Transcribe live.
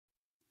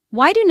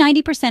Why do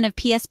 90% of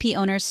PSP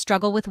owners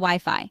struggle with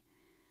Wi-Fi?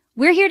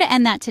 We're here to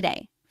end that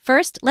today.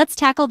 First, let's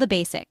tackle the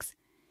basics.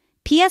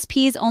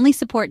 PSPs only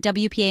support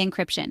WPA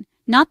encryption,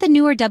 not the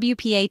newer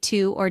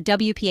WPA2 or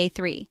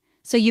WPA3,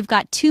 so you've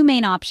got two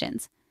main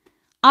options.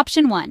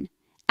 Option 1.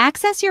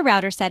 Access your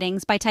router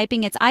settings by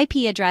typing its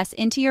IP address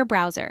into your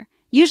browser,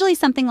 usually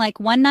something like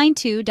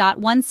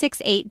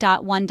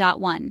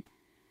 192.168.1.1.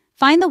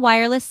 Find the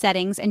wireless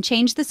settings and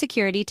change the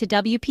security to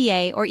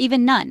WPA or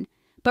even none,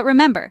 but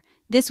remember,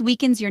 this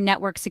weakens your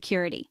network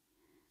security.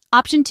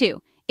 Option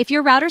 2. If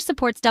your router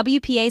supports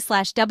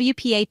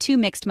WPA/WPA2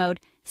 mixed mode,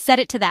 set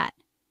it to that.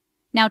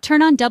 Now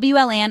turn on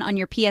WLAN on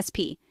your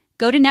PSP,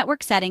 go to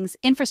Network Settings,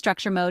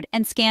 Infrastructure Mode,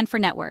 and scan for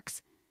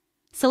networks.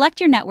 Select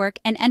your network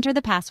and enter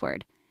the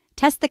password.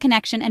 Test the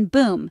connection and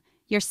boom,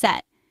 you're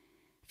set.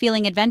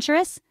 Feeling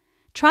adventurous?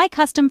 Try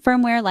custom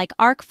firmware like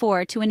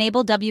ARC4 to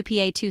enable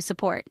WPA2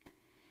 support.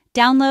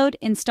 Download,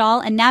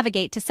 install, and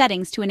navigate to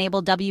settings to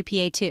enable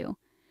WPA2.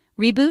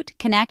 Reboot,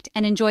 connect,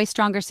 and enjoy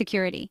stronger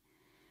security.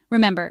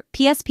 Remember,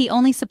 PSP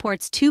only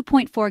supports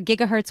 2.4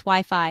 GHz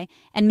Wi-Fi,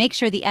 and make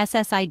sure the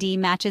SSID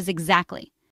matches exactly.